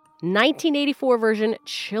 but 1984 version,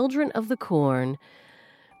 Children of the Corn,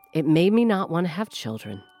 it made me not want to have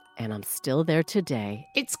children, and I'm still there today.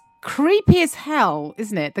 It's creepy as hell,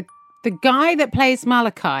 isn't it? The guy that plays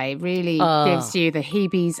Malachi really gives you the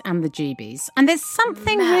heebies and the jeebies. And there's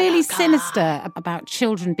something really sinister about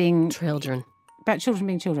children being children.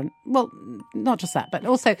 Well, not just that, but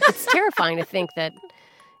also it's terrifying to think that.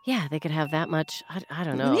 Yeah, they could have that much. I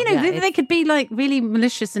don't know. You know, they could be like really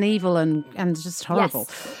malicious and evil and just horrible.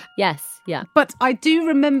 Yes. Yeah. But I do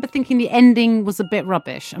remember thinking the ending was a bit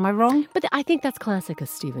rubbish. Am I wrong? But I think that's classic of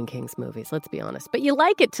Stephen King's movies, let's be honest. But you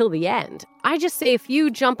like it till the end. I just say if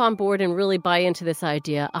you jump on board and really buy into this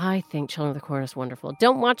idea, I think Children of the Corn is wonderful.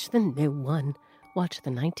 Don't watch the new one. Watch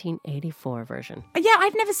the 1984 version. Yeah,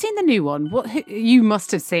 I've never seen the new one. You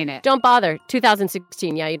must have seen it. Don't bother.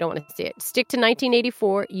 2016. Yeah, you don't want to see it. Stick to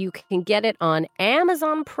 1984. You can get it on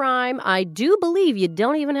Amazon Prime. I do believe you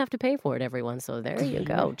don't even have to pay for it, everyone. So there you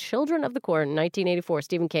go. Children of the Corn, 1984.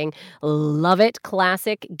 Stephen King. Love it.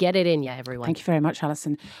 Classic. Get it in ya, everyone. Thank you very much,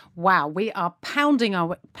 Alison. Wow, we are pounding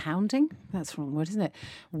our... Pounding? That's the wrong word, isn't it?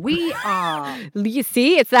 We are... You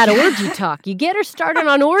see? It's that orgy talk. You get her started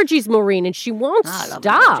on orgies, Maureen, and she won't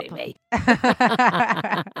stop. And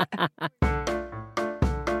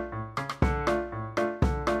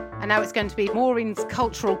now it's going to be Maureen's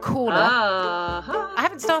Cultural Corner. I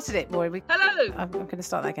haven't started it, Maureen. Hello. I'm going to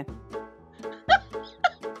start that again.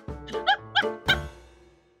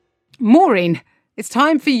 Maureen, it's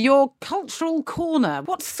time for your Cultural Corner.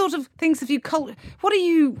 What sort of things have you... What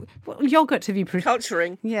yogurt have you...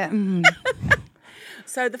 Culturing. Yeah.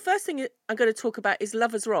 So the first thing I'm going to talk about is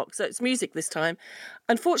Lovers Rock. So it's music this time.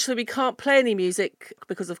 Unfortunately, we can't play any music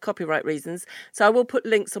because of copyright reasons. So I will put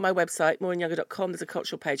links on my website, maureenyounger.com. There's a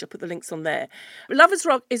cultural page. I'll put the links on there. Lovers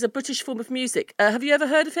Rock is a British form of music. Have you ever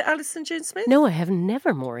heard of it, Alison June Smith? No, I have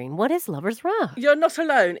never, Maureen. What is Lovers Rock? You're not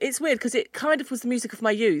alone. It's weird because it kind of was the music of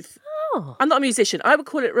my youth. Oh. I'm not a musician. I would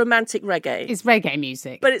call it romantic reggae. It's reggae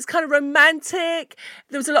music. But it's kind of romantic.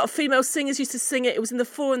 There was a lot of female singers used to sing it. It was in the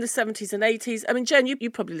 70s and 80s. I mean, Jen, you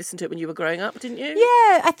probably listened to it when you were growing up, didn't you?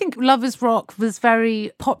 Yeah, I think Lovers Rock was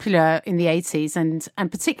very popular in the 80s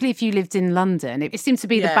and particularly if you lived in London. It seemed to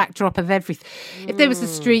be the backdrop of everything. If there was a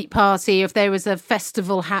street party, if there was a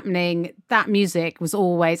festival happening, that music was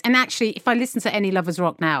always... And actually, if I listen to any Lovers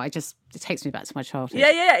Rock now, it takes me back to my childhood.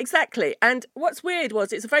 Yeah, exactly. And what's weird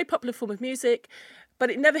was it's a very popular form of music, but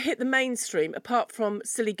it never hit the mainstream apart from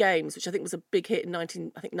Silly Games, which I think was a big hit in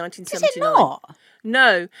 1979. Is it not?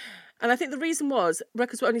 No. And I think the reason was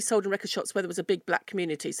records were only sold in record shops where there was a big black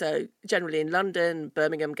community. So generally in London,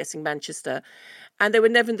 Birmingham, I'm guessing Manchester. And they were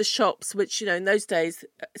never in the shops, which, in those days,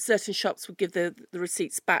 certain shops would give the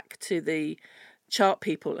receipts back to the chart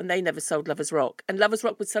people, and they never sold Lovers Rock. And Lovers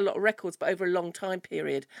Rock would sell a lot of records, but over a long time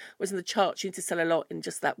period. Whereas in the charts, you need to sell a lot in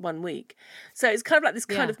just that 1 week. So it's kind of like this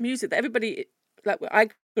kind of music that everybody... Like I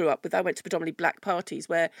grew up with, I went to predominantly black parties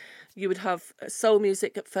where you would have soul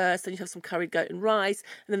music at first, then you'd have some curried goat and rice,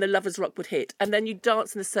 and then the Lovers Rock would hit. And then you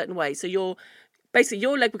dance in a certain way. So your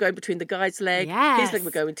leg would go in between the guy's leg, his leg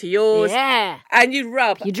would go into yours. Yeah. And you'd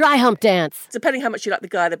rub. You dry hump dance. Depending how much you like the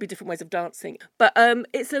guy, there'd be different ways of dancing. But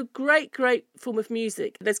it's a great, great form of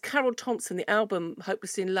music. There's Carol Thompson, the album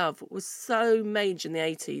Hopelessly in Love was so major in the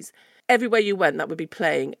 80s. Everywhere you went, that would be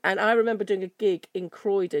playing. And I remember doing a gig in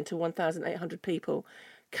Croydon to 1,800 people.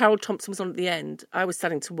 Carol Thompson was on at the end. I was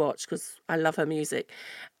standing to watch because I love her music.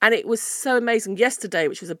 And it was so amazing. Yesterday,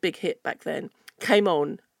 which was a big hit back then, came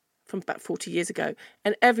on from about 40 years ago.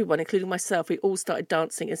 And everyone, including myself, we all started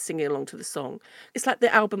dancing and singing along to the song. It's like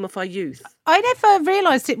the album of our youth. I never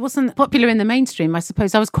realised it wasn't popular in the mainstream. I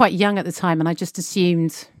suppose I was quite young at the time and I just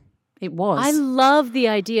assumed... It was. I love the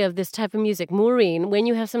idea of this type of music. Maureen, when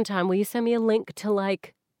you have some time, will you send me a link to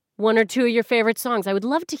one or two of your favourite songs? I would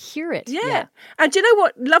love to hear it. Yeah. And do you know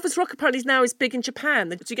what? Lovers Rock apparently now is big in Japan.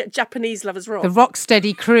 Do you get Japanese Lovers Rock? The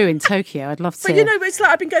Rocksteady crew in Tokyo. I'd love to. But it's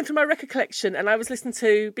like I've been going through my record collection and I was listening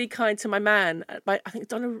to Be Kind to My Man by, I think,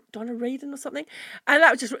 Donna Reardon or something. And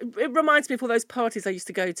that it reminds me of all those parties I used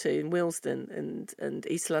to go to in Willesden and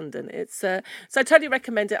East London. So I totally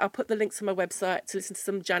recommend it. I'll put the links on my website to listen to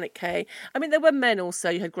some Janet Kay. I mean, there were men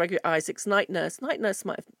also. You had Gregory Isaacs, Night Nurse. Night Nurse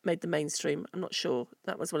might have made the mainstream. I'm not sure.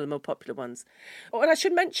 That was one of the more popular ones. Oh, and I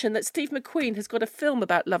should mention that Steve McQueen has got a film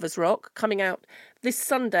about Lovers Rock coming out this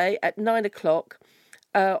Sunday at 9:00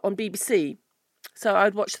 on BBC. So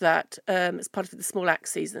I'd watch that as part of the Small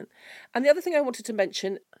Axe season. And the other thing I wanted to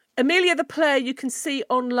mention, Amelia the Player you can see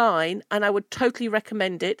online, and I would totally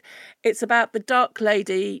recommend it. It's about the Dark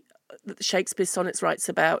Lady that Shakespeare Sonnets writes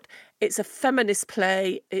about. It's a feminist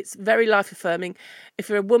play. It's very life-affirming. If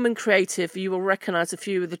you're a woman creative, you will recognise a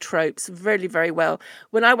few of the tropes very, very well.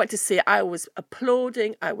 When I went to see it, I was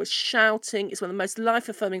applauding. I was shouting. It's one of the most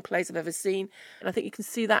life-affirming plays I've ever seen. And I think you can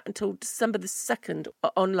see that until December the 2nd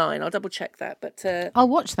online. I'll double-check that. But I'll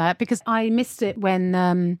watch that because I missed it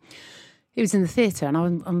when... it was in the theatre, and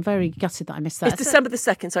I'm very gutted that I missed that. It's December the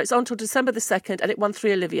 2nd, so it's on until December the 2nd, and it won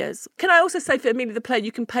 3 Oliviers. Can I also say for Amelia the play,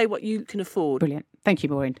 you can pay what you can afford. Brilliant. Thank you,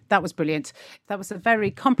 Maureen. That was brilliant. That was a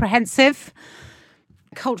very comprehensive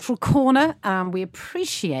cultural corner. We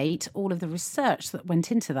appreciate all of the research that went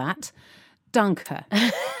into that. Danke.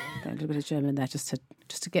 A little bit of German there just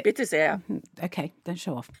to get... Bitte sehr. Okay, don't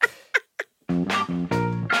show off.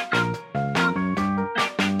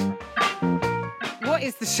 What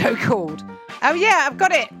is the show called? Oh, yeah, I've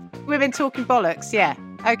got it. Women Talking Bollocks. Yeah.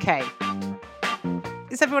 Okay.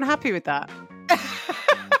 Is everyone happy with that?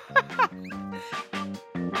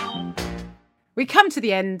 We come to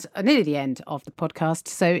the end, nearly the end of the podcast.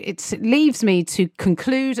 So it leaves me to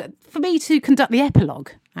conclude, for me to conduct the epilogue,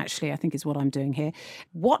 actually, I think is what I'm doing here.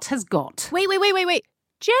 What has got... Wait.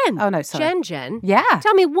 Jen. Oh, no, sorry. Jen. Yeah.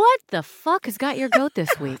 Tell me, what the fuck has got your goat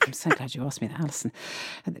this week? I'm so glad you asked me that, Alison.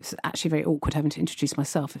 It's actually very awkward having to introduce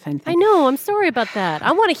myself, if anything. I know. I'm sorry about that.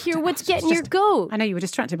 I want to hear what's getting your goat. I know you were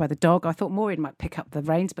distracted by the dog. I thought Maureen might pick up the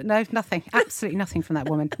reins, but no, nothing. Absolutely nothing from that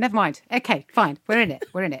woman. Never mind. Okay, fine. We're in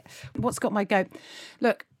it. What's got my goat?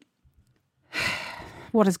 Look,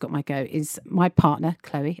 what has got my goat is my partner,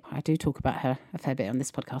 Chloe. I do talk about her a fair bit on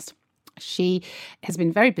this podcast. She has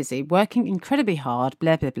been very busy, working incredibly hard,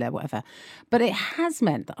 blah, blah, blah, whatever. But it has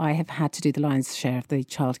meant that I have had to do the lion's share of the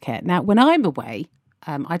childcare. Now, when I'm away,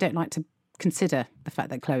 I don't like to consider the fact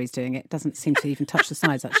that Chloe's doing it. It doesn't seem to even touch the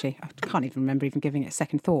sides, actually. I can't even remember even giving it a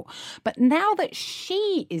second thought. But now that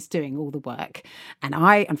she is doing all the work, and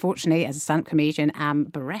I, unfortunately, as a stand-up comedian, am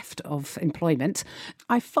bereft of employment,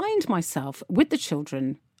 I find myself with the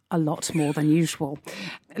children a lot more than usual.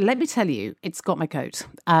 Let me tell you, it's got my goat.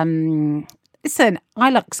 Listen, I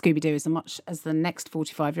like Scooby-Doo as much as the next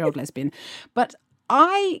 45-year-old lesbian, but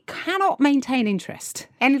I cannot maintain interest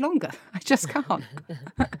any longer. I just can't.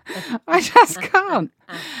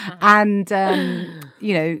 And, I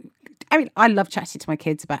mean, I love chatting to my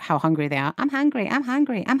kids about how hungry they are. I'm hungry. Can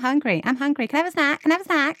I have a snack? Can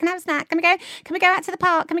we go out to the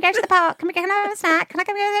park? Can we go to the park? Can I have a snack? Can I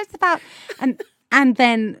go to the park? And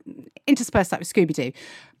then intersperse that with Scooby-Doo.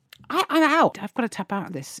 I'm out. I've got to tap out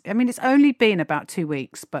of this. I mean, it's only been about 2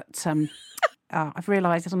 weeks, but I've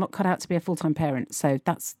realised that I'm not cut out to be a full-time parent. So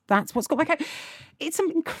that's what's got my goat. It's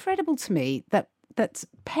incredible to me that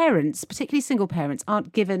parents, particularly single parents,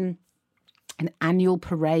 aren't given an annual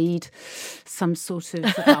parade, some sort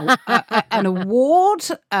of an award.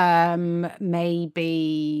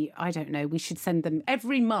 Maybe, I don't know, we should send them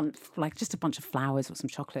every month, like just a bunch of flowers or some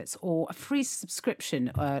chocolates, or a free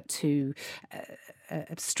subscription to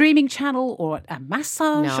a streaming channel or a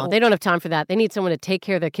massage. No, they don't have time for that. They need someone to take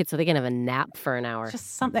care of their kids so they can have a nap for an hour.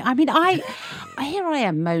 Just something. I mean, here I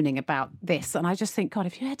am moaning about this, and I just think, God,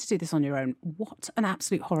 if you had to do this on your own, what an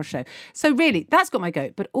absolute horror show. So really, that's got my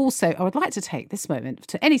goat. But also, I would like to take this moment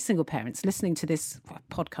to any single parents listening to this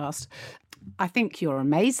podcast. I think you're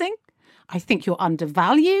amazing. I think you're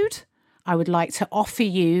undervalued. I would like to offer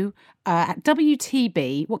you at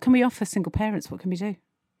WTB, what can we offer single parents? What can we do?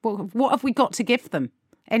 What have we got to give them?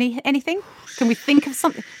 Anything? Can we think of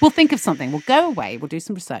something? We'll think of something. We'll go away. We'll do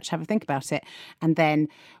some research, have a think about it, and then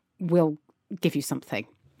we'll give you something.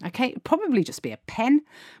 Okay? It'll probably just be a pen,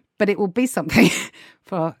 but it will be something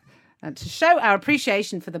for to show our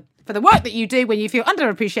appreciation for the work that you do when you feel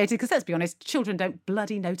underappreciated. Because let's be honest, children don't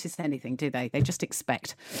bloody notice anything, do they? They just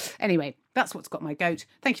expect. Anyway, that's what's got my goat.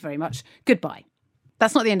 Thank you very much. Goodbye.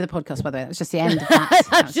 That's not the end of the podcast, by the way. That's just the end of that.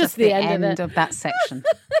 That's just the end of that section.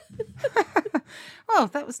 Well,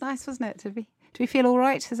 that was nice, wasn't it? Do we feel all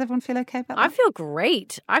right? Does everyone feel okay about that? I feel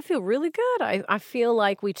great. I feel really good. I feel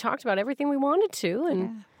like we talked about everything we wanted to.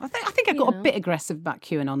 And yeah. I think I got a bit aggressive about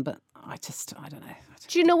QAnon, but I don't know.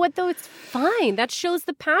 Do you know what, though? It's fine. That shows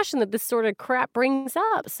the passion that this sort of crap brings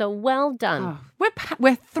up. So well done. Oh,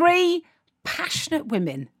 we're three passionate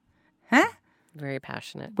women. Huh? Very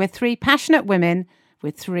passionate. We're three passionate women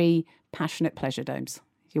with three passionate pleasure domes.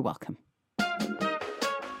 You're welcome.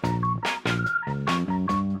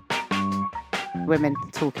 Women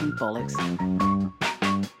Talking Bollocks.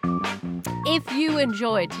 If you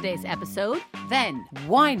enjoyed today's episode, then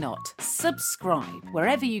why not subscribe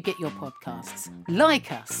wherever you get your podcasts,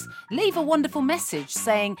 like us, leave a wonderful message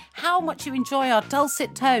saying how much you enjoy our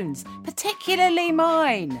dulcet tones, particularly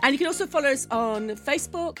mine. And you can also follow us on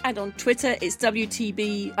Facebook and on Twitter. It's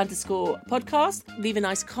WTB_podcast. Leave a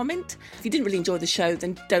nice comment. If you didn't really enjoy the show,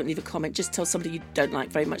 then don't leave a comment. Just tell somebody you don't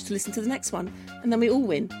like very much to listen to the next one. And then we all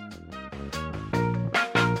win.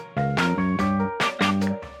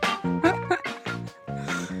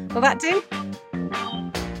 Will that do?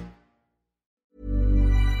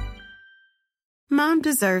 Mom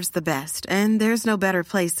deserves the best, and there's no better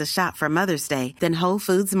place to shop for Mother's Day than Whole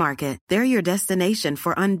Foods Market. They're your destination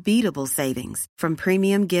for unbeatable savings, from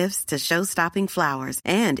premium gifts to show-stopping flowers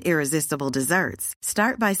and irresistible desserts.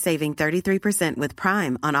 Start by saving 33% with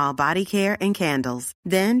Prime on all body care and candles.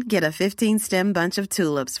 Then get a 15-stem bunch of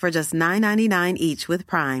tulips for just $9.99 each with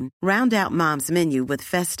Prime. Round out Mom's menu with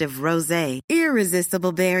festive rosé,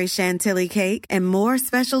 irresistible berry chantilly cake, and more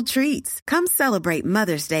special treats. Come celebrate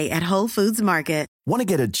Mother's Day at Whole Foods Market. Want to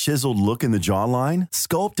get a chiseled look in the jawline?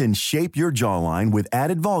 Sculpt and shape your jawline with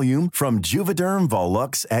added volume from Juvederm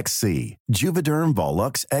Volux XC. Juvederm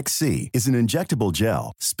Volux XC is an injectable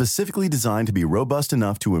gel specifically designed to be robust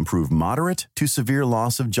enough to improve moderate to severe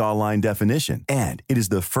loss of jawline definition. And it is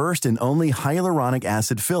the first and only hyaluronic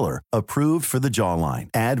acid filler approved for the jawline.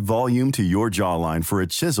 Add volume to your jawline for a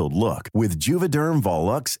chiseled look with Juvederm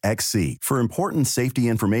Volux XC. For important safety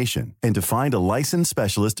information and to find a licensed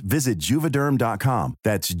specialist, visit Juvederm.com.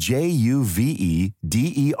 That's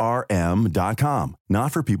Juvederm.com.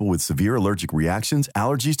 Not for people with severe allergic reactions,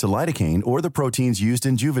 allergies to lidocaine, or the proteins used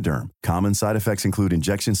in Juvederm. Common side effects include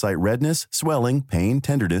injection site redness, swelling, pain,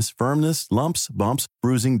 tenderness, firmness, lumps, bumps,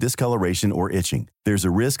 bruising, discoloration, or itching. There's a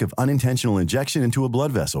risk of unintentional injection into a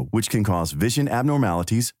blood vessel, which can cause vision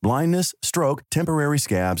abnormalities, blindness, stroke, temporary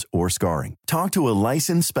scabs, or scarring. Talk to a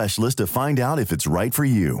licensed specialist to find out if it's right for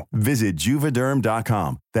you. Visit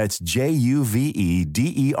Juvederm.com. That's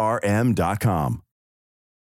Juvederm.com.